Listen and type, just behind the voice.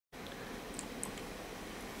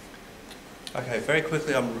Okay, very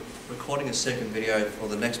quickly, I'm recording a second video for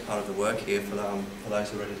the next part of the work here for those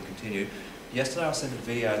who are ready to continue. Yesterday I sent a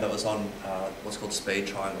video that was on what's called speed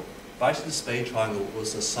triangle. Basically, the speed triangle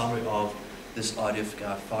was a summary of this idea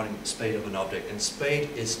of finding the speed of an object, and speed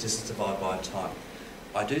is distance divided by time.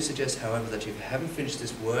 I do suggest, however, that if you haven't finished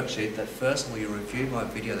this worksheet, that first of all you review my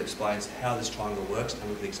video that explains how this triangle works and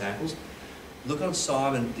look at the examples. Look on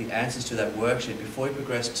Simon the answers to that worksheet before you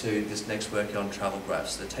progress to this next worksheet on travel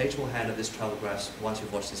graphs. The teacher will hand out this travel graphs once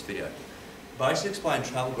you've watched this video. Basically explain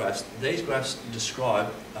travel graphs. These graphs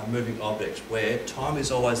describe moving objects where time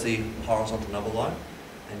is always the horizontal number line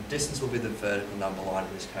and distance will be the vertical number line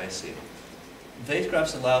in this case here. These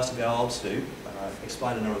graphs allow us to be able to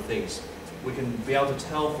explain a number of things. We can be able to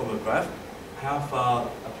tell from a graph how far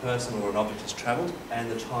a person or an object has travelled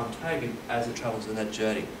and the time taken as it travels in that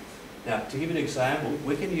journey. Now, to give you an example,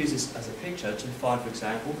 we can use this as a picture to find, for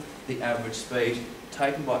example, the average speed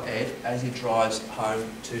taken by Ed as he drives home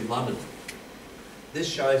to London. This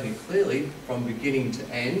shows you clearly, from beginning to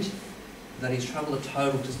end, that he's travelled a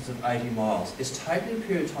total distance of 80 miles. It's taken a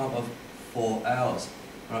period of time of 4 hours.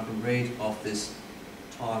 And I can read off this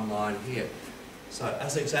timeline here. So,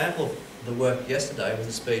 as an example of the work yesterday with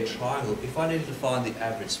the speed triangle, if I needed to find the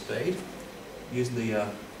average speed, using the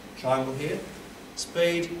triangle here,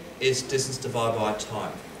 speed is distance divided by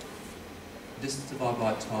time. Distance divided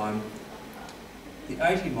by time, the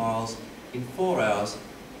 80 miles in 4 hours,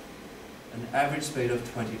 an average speed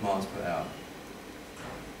of 20 miles per hour.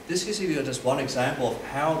 This gives you just one example of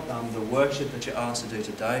how the worksheet that you're asked to do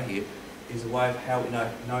today here is a way of how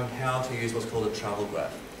knowing how to use what's called a travel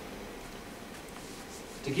graph.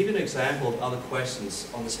 To give you an example of other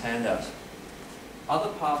questions on this handout,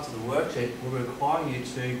 other parts of the worksheet will require you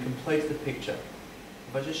to complete the picture.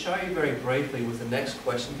 If I just show you very briefly with the next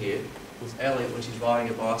question here, with Elliot when she's riding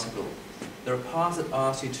a bicycle, there are parts that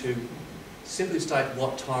ask you to simply state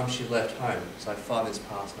what time she left home, so 5 minutes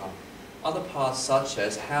past 9. Other parts such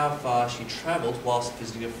as how far she travelled whilst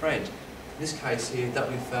visiting a friend. In this case here, that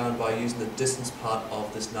will be found by using the distance part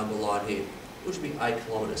of this number line here, which would be 8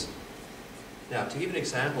 kilometres. Now, to give an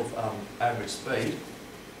example of average speed,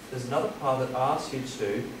 there's another part that asks you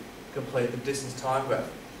to complete the distance time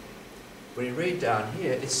graph. When you read down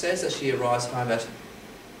here, it says that she arrives home at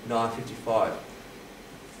 9:55.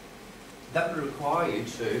 That would require you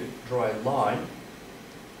to draw a line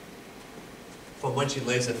from when she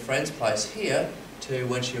leaves her friend's place here to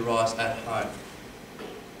when she arrives at home.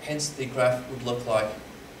 Hence, the graph would look like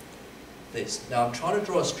this. Now, I'm trying to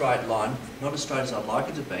draw a straight line, not as straight as I'd like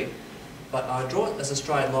it to be, but I draw it as a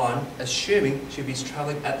straight line, assuming she'll be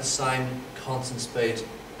travelling at the same constant speed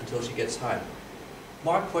until she gets home.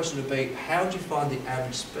 My question would be, how would you find the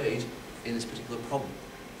average speed in this particular problem?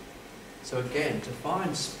 So again, to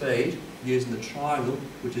find speed using the triangle,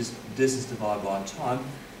 which is distance divided by time,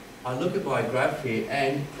 I look at my graph here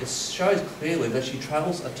and it shows clearly that she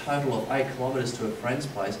travels a total of 8 kilometres to her friend's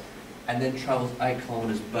place and then travels 8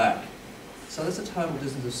 kilometres back. So that's a total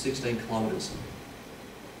distance of 16 kilometres.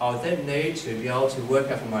 I would then need to be able to work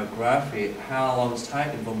out from my graph here how long it's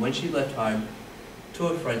taken from when she left home to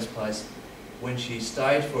her friend's place, when she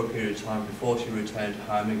stayed for a period of time before she returned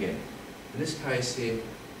home again. In this case here,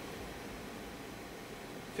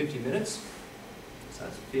 50 minutes, so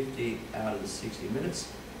it's 50 out of the 60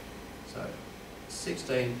 minutes. So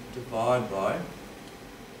 16 divided by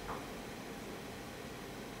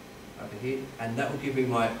over here, and that will give me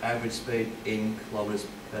my average speed in kilometres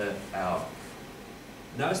per hour.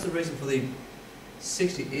 Notice the reason for the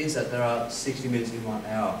 60 is that there are 60 minutes in 1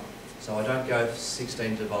 hour. So I don't go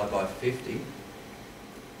 16 divided by 50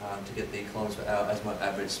 to get the kilometres per hour as my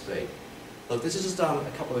average speed. Look, this is just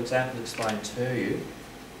a couple of examples to explain to you.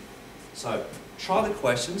 So try the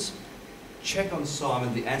questions, check on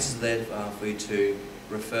Simon, the answers are there for you to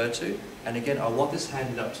refer to. And again, I want this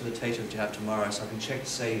handed up to the teacher that you have tomorrow so I can check to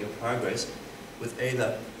see your progress with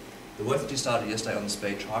either the work that you started yesterday on the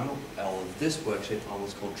speed triangle or this worksheet on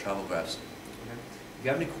what's called travel graphs. Okay. If you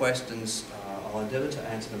have any questions, I'll endeavour to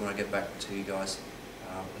answer them when I get back to you guys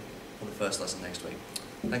for the first lesson next week.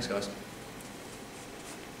 Thanks, guys.